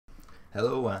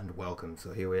Hello and welcome.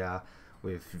 So here we are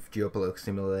with Geopolitical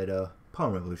Simulator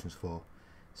Pawn Revolutions 4.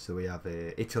 So we have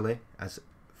Italy as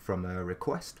from a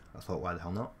request. I thought, why the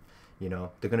hell not? You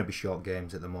know, they're going to be short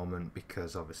games at the moment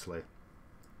because obviously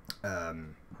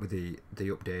with the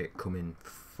update coming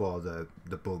for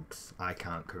the bugs, I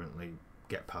can't currently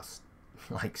get past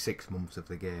like 6 months of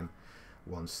the game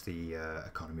once the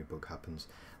economy bug happens.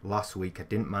 Last week I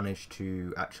didn't manage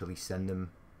to actually send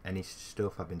them any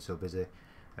stuff. I've been so busy.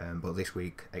 But this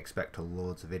week expect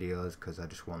loads of videos because I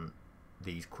just want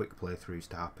these quick playthroughs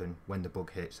to happen. When the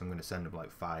bug hits, I'm going to send them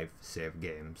like 5 save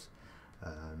games.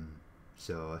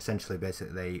 So essentially,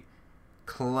 basically,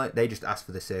 they just asked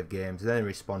for the save games, then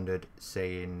responded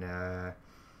saying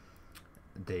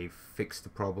they've fixed the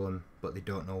problem, but they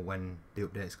don't know when the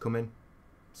update's coming.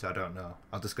 So I don't know.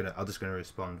 I'm just gonna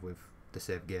respond with the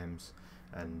save games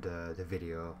and the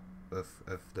video of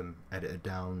them edited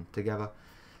down together.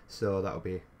 So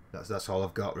that's all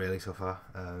I've got really so far.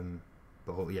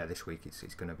 But yeah, this week it's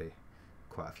going to be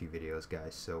quite a few videos,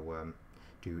 guys. So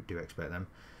do expect them.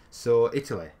 So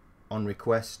Italy on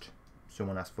request,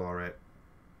 someone asked for it.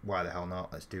 Why the hell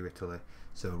not? Let's do Italy.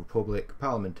 So Republic,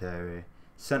 Parliamentary,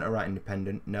 centre-right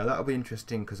independent. Now that'll be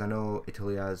interesting because I know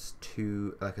Italy has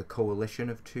a coalition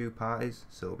of 2 parties.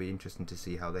 So it'll be interesting to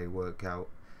see how they work out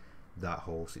that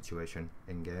whole situation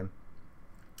in game.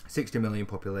 60 million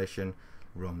population.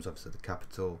 Rome's obviously the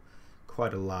capital,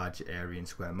 quite a large area in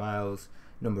square miles,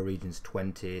 number of regions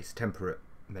 20, it's temperate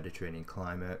Mediterranean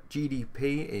climate.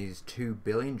 GDP is 2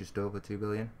 billion, just over 2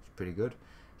 billion, it's pretty good.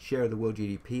 Share of the world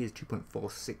GDP is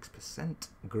 2.46%,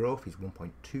 growth is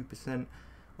 1.2%,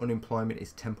 unemployment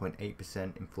is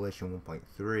 10.8%, inflation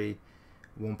 1.3,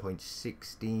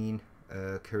 1.16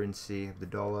 currency of the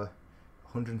dollar,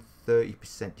 130%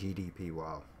 GDP,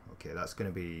 wow, okay, that's going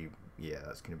to be... Yeah,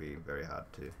 that's going to be very hard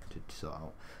to sort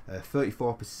out.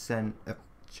 34,000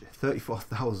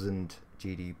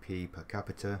 GDP per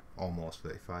capita, almost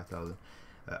 35,000.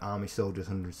 Army soldiers,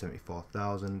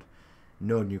 174,000.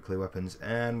 No nuclear weapons,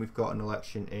 and we've got an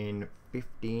election in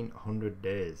 1,500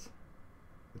 days,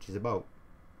 which is about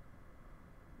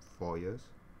 4 years.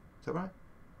 Is that right?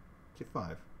 Is it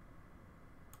 5?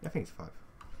 I think it's 5.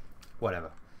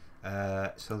 Whatever.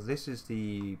 So this is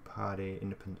the party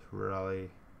independence rally.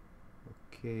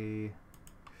 Okay,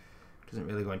 doesn't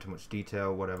really go into much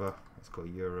detail, whatever. Let's go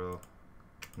euro,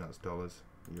 no, it's dollars,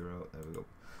 euro, there we go.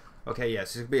 Okay, yeah,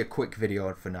 so this will be a quick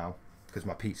video for now because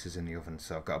my pizza's in the oven,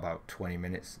 so I've got about 20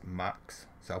 minutes max,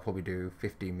 so I'll probably do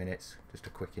 15 minutes, just a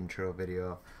quick intro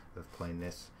video of playing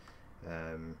this.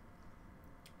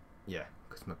 Yeah,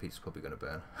 because my pizza's probably going to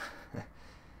burn.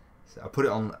 So I'll put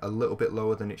it on a little bit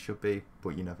lower than it should be,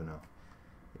 but you never know.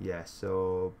 Yeah,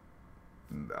 so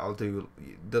I'll do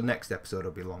the next episode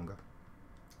will be longer,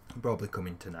 probably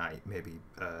coming tonight, maybe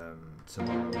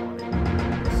tomorrow morning.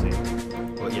 We'll see.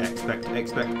 But yeah,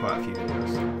 expect quite a few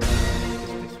videos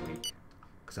this week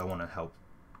because I want to help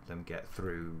them get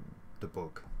through the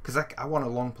bug because I want a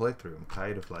long playthrough. I'm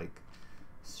tired of like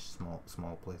small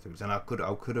playthroughs, and I could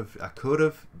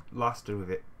have lasted with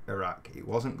it. Iraq, it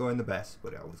wasn't going the best,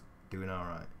 but I was doing all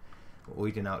right.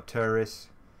 Weeding out terrorists.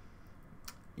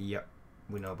 Yep.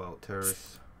 We know about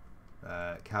terrorists.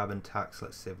 Carbon tax,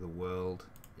 let's save the world.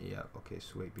 Yeah, okay,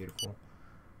 sweet, beautiful.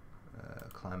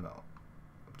 Climate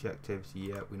objectives,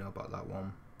 yeah, we know about that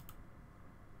one.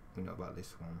 We know about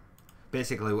this one.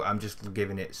 Basically, I'm just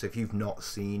giving it, so if you've not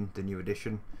seen the new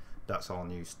edition, that's all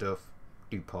new stuff.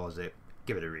 Do pause it,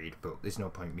 give it a read, but there's no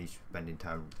point me spending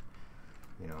time,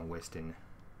 you know, wasting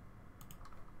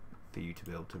for you to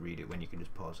be able to read it when you can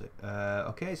just pause it.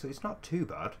 Okay, so it's not too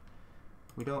bad.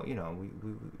 We don't, you know,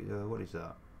 what is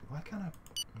that? Why can't I?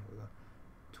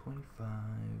 25,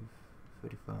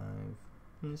 35.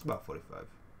 It's about 45.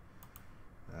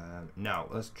 Now,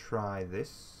 let's try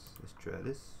this. Let's try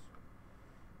this.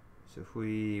 So if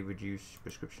we reduce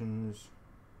prescriptions,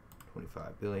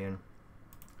 25 billion.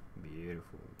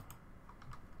 Beautiful.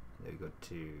 There we go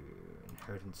to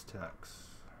inheritance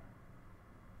tax.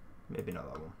 Maybe not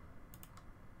that one.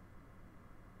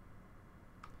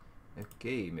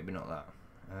 Okay, maybe not that.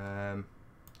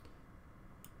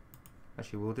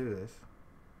 Actually, we'll do this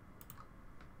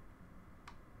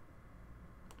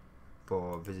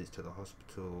for visits to the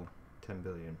hospital. 10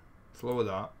 billion. Let's lower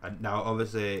that. And now,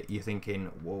 obviously, you're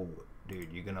thinking, "Whoa,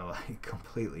 dude, you're gonna like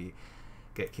completely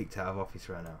get kicked out of office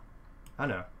right now." I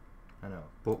know,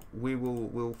 but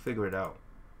we'll figure it out.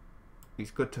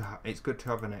 It's good to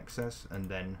have an excess and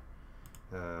then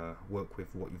work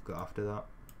with what you've got after that.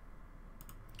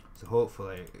 So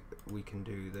hopefully we can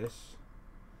do this.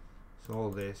 So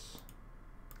all this,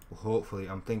 well, hopefully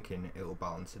I'm thinking it'll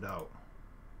balance it out.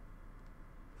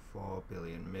 4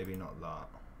 billion, maybe not that.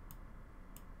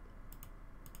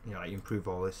 You know, like improve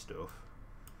all this stuff.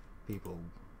 People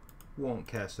won't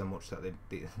care so much that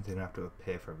they don't have to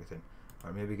pay for everything.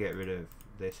 Or maybe get rid of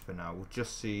this for now. We'll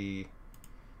just see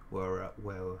where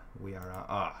we are at.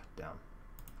 Ah, damn.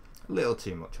 A little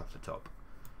too much off the top.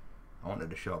 I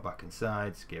wanted a short back and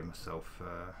sides, gave myself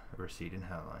a receding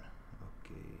hairline.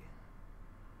 Okay.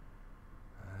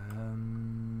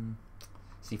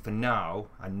 See, for now,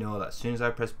 I know that as soon as I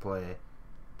press play,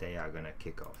 they are gonna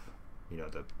kick off. You know,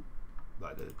 the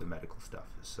medical stuff.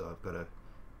 So I've got to.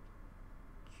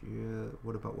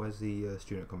 What about where's the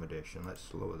student accommodation?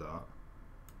 Let's lower that.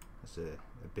 That's a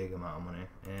big amount of money,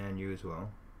 and you as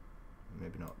well.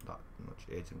 Maybe not that much.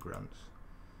 Aids and grants.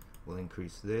 We'll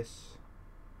increase this.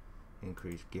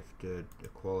 Increase gifted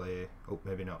equality. Oh,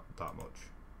 maybe not that much.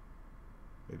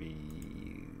 Maybe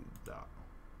that.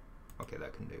 Okay,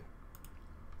 that can do.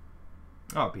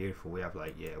 Oh, beautiful. We have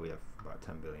like, yeah, we have about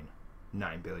 10 billion.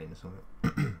 9 billion or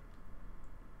something.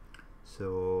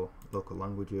 So, local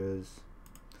languages.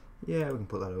 Yeah, we can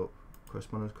put that up.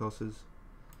 Correspondence courses.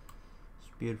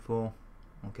 It's beautiful.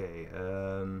 Okay,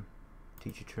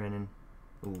 teacher training.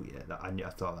 Oh yeah, that I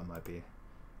thought that might be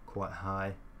quite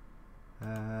high.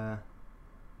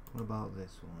 What about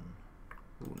this one?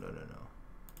 Oh no.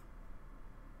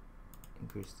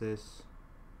 Increase this.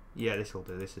 Yeah, this will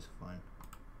do. This is fine.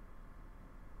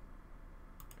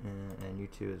 And you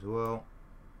two as well.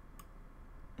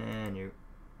 And you.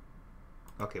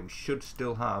 Okay, we should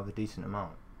still have a decent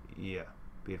amount. Yeah,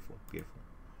 beautiful.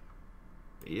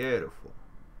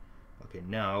 Okay,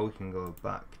 now we can go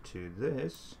back to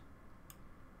this,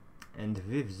 and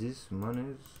with this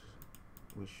monies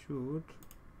we should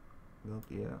go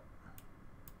here.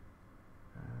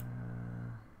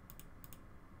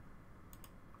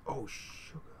 Oh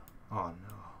sugar! Oh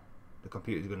no, the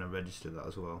computer's gonna register that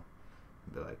as well.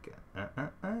 Be like,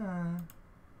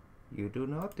 you do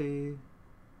naughty.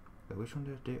 Wait, which one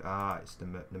did I do? Ah, it's the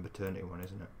maternity one,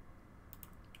 isn't it?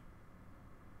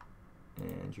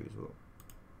 And you as well.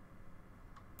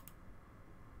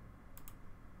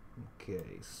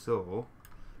 Okay, so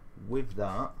with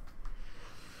that,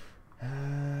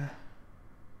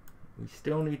 we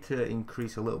still need to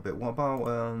increase a little bit. What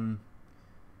about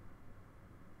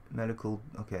medical?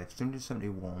 Okay,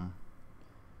 371.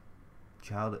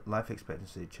 Child life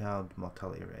expectancy, child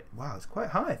mortality rate. Wow, it's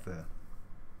quite high for.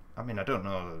 I mean, I don't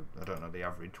know the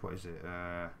average. What is it?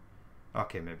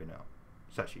 Okay, maybe not.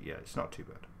 It's actually, yeah, it's not too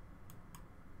bad.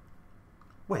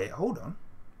 Wait, hold on.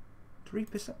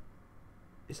 3%.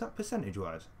 Is that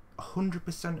percentage-wise?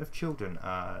 100% of children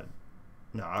are.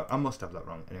 No, I must have that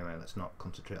wrong. Anyway, let's not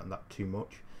concentrate on that too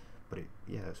much. But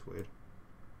yeah, that's weird.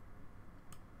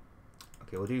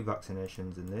 Okay, we'll do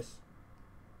vaccinations in this.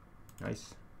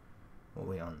 Nice. What are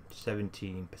we on?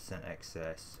 17%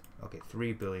 excess. Okay,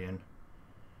 3 billion.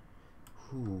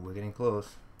 Ooh, we're getting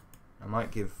close. I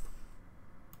might give.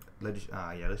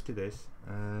 Yeah, let's do this.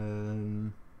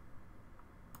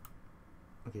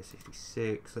 Okay,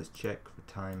 66. Let's check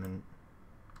retirement.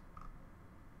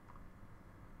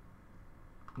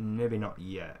 Maybe not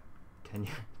yet. 10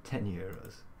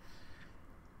 euros.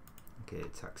 Okay,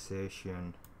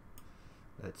 taxation.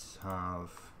 Let's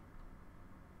have.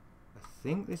 I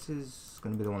think this is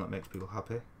going to be the one that makes people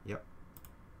happy. Yep.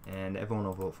 And everyone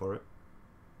will vote for it.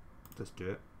 Let's do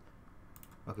it.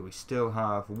 Okay, we still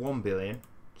have 1 billion.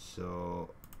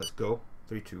 So let's go.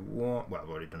 3, 2, 1. Well, I've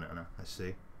already done it now. Let's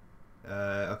see.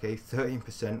 Okay,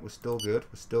 13%. We're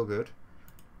still good.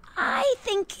 I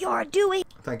think you're doing.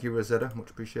 Thank you, Rosetta. Much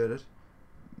appreciated.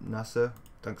 NASA,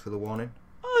 thanks for the warning.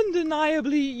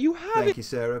 Undeniably, you have Thank you,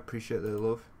 Sarah. Appreciate the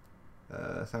love.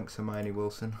 Thanks, Hermione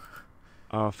Wilson.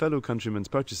 Our fellow countrymen's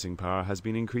purchasing power has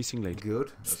been increasing lately.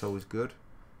 Good. That's always good.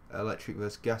 Electric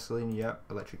versus gasoline. Yep.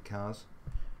 Electric cars.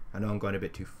 I know I'm going a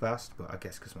bit too fast, but I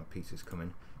guess because my pizza's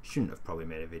coming. Shouldn't have probably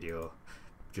made a video.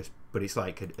 But it's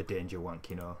like a danger wank,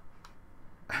 you know.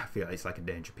 I feel like it's like a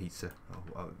danger pizza.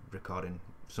 Or recording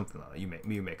something like that. You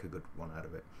make a good one out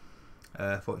of it.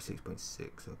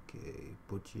 46.6. Okay.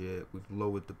 Budget. We've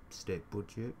lowered the state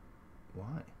budget.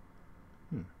 Why?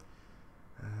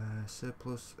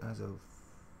 Surplus as of.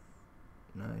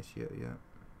 Nice. Yeah.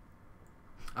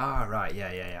 Ah, right.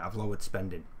 Yeah. I've lowered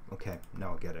spending. Okay.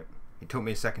 Now I get it. It took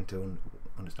me a second to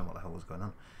understand what the hell was going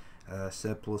on.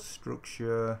 Surplus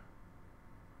structure.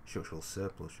 Structural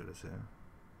surplus, should I say.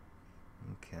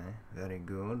 Okay, very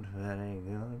good.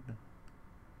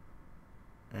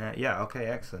 Yeah, okay,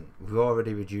 excellent. We've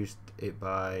already reduced it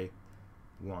by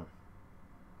 1.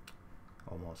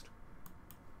 Almost.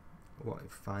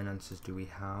 What finances do we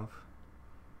have?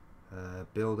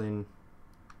 Building.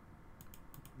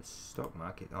 The stock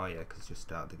market. Oh yeah, because it's just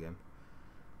started the game.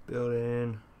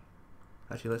 Building.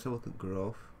 Actually, let's have a look at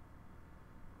growth.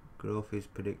 Growth is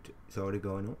it's already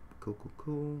going up.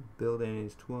 Cool. Building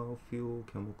is 12. Fuel,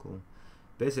 chemical.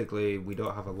 Basically, we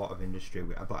don't have a lot of industry,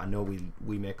 but I know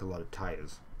we make a lot of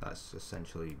tires. That's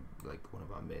essentially like one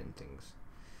of our main things.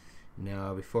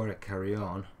 Now, before I carry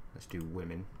on, let's do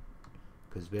women,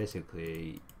 because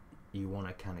basically you want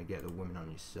to kind of get the women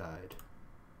on your side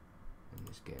in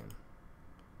this game.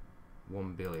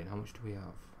 1 billion. How much do we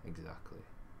have exactly?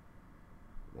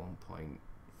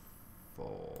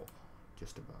 1.4.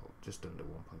 Just under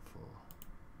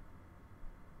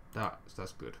 1.4.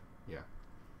 That's good. Yeah.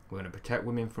 We're going to protect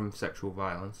women from sexual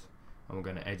violence, and we're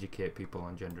going to educate people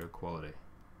on gender equality.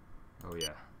 Oh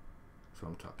yeah, that's what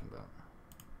I'm talking about.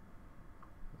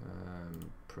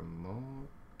 Promote.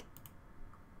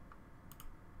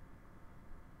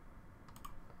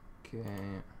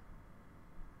 Okay.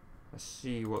 Let's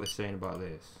see what they're saying about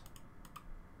this.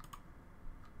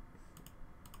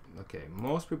 Okay,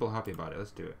 most people are happy about it.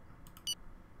 Let's do it.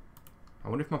 I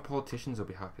wonder if my politicians will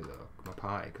be happy though, my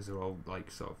party, because they're all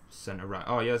like sort of centre right.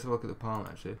 Oh yeah, let's have a look at the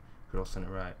parliament actually. They're all centre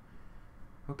right.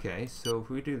 Okay, so if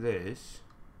we do this,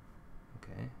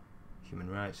 okay, human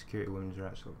rights, security, women's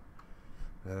rights, so,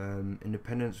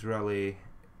 independence rally,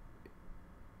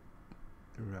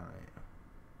 right.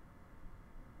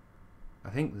 I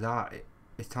think that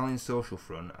Italian Social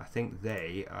Front, I think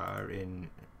they are in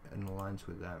an alliance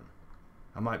with them.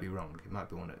 I might be wrong. It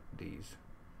might be one of these.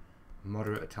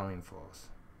 Moderate Italian force.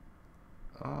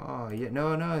 Oh yeah,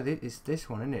 no, it's this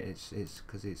one, isn't it? It's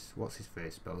because it's what's his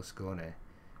face, Berlusconi,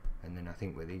 and then I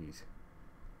think with these.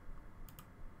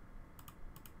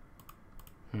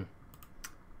 All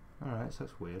right, so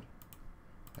that's weird.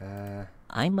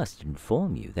 I must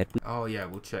inform you that we... Oh yeah,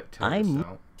 we'll check terrorists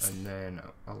out, and then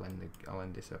I'll end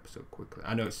this episode quickly.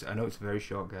 I know it's very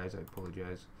short, guys. I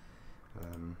apologise.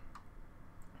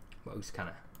 But it's kind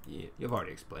of. You've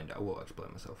already explained it. I won't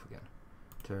explain myself again.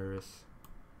 Terrorists,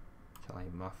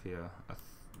 Italian mafia.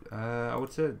 I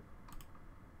would say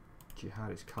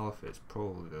jihadist caliphate's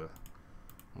probably the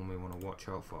one we want to watch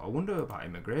out for. I wonder about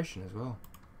immigration as well.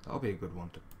 That'll be a good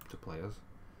one to play as.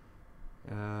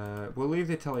 We'll leave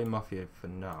the Italian mafia for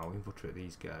now. We'll infiltrate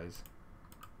these guys.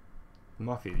 The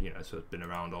mafia, so it's been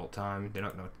around all the time. They're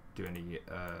not going to do any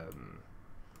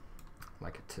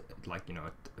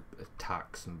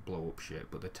attacks and blow up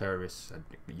shit, but the terrorists,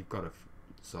 you've got to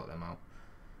sort them out.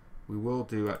 We will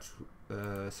do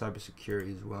cyber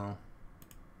security as well,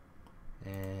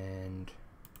 and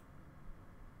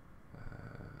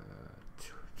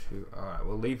alright,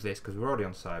 we'll leave this because we're already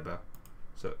on cyber,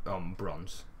 so on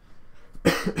bronze.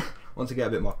 Once we get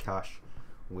a bit more cash,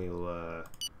 we'll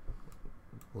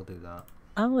do that.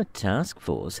 Our task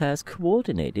force has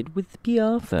coordinated with the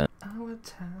PR firm. Our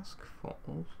task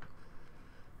force?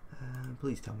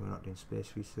 Please tell me we're not doing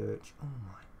space research. Oh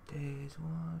my days,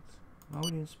 what? Why are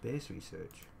we doing space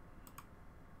research?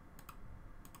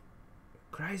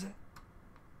 Crazy.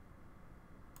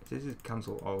 This is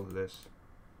cancel all of this.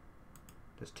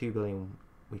 There's 2 billion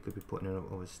we could be putting in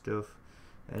other stuff.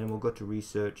 And then we'll go to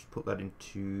research, put that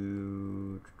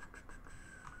into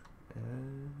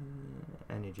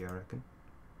energy, I reckon.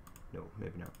 No,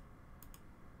 maybe not.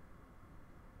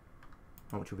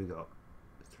 How much have we got?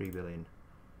 3 billion.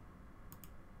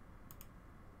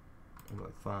 We've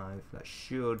got 5. That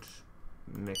should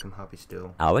make them happy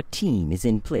still. Our team is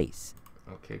in place.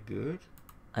 Okay, good.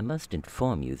 I must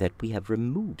inform you that we have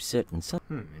removed certain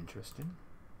Interesting.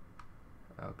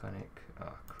 Organic.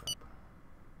 Oh, crap.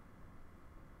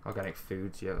 Organic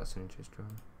foods, yeah, that's an interesting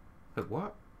one. But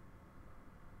what?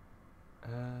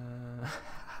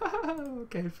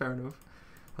 Okay, fair enough.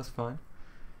 That's fine.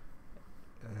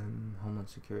 Homeland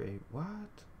Security.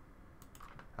 What?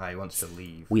 He wants to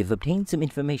leave. We have obtained some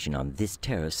information on this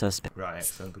terror suspect. Right,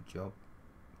 excellent, good job.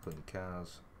 Putting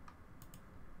cars.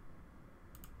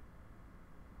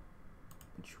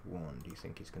 Which one do you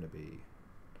think is going to be?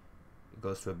 It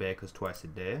goes to a baker's twice a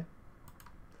day.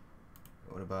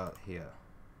 What about here?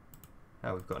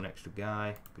 Oh, we've got an extra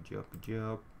guy. Good job, good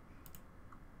job.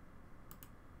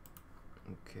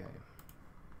 Okay.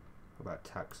 What about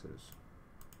taxes?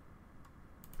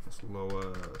 Let's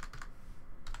lower.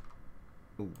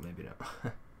 Ooh, maybe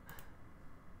not.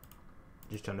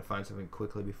 Just trying to find something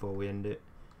quickly before we end it.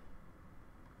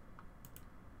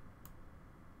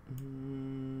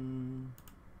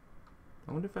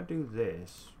 I wonder if I do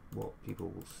this, what people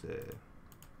will say.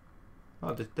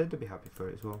 Oh, they'd be happy for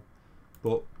it as well.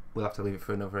 But we'll have to leave it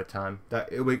for another time.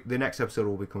 The next episode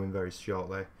will be coming very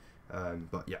shortly.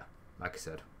 But yeah, like I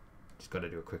said, just got to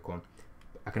do a quick one.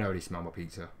 I can already smell my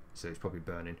pizza. so it's probably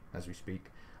burning as we speak.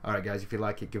 Alright guys, if you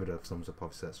like it, give it a thumbs up,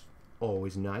 obviously that's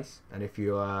always nice. And if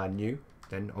you are new,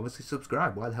 then obviously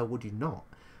subscribe. Why the hell would you not?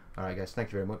 Alright guys, thank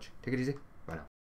you very much. Take it easy. Bye now.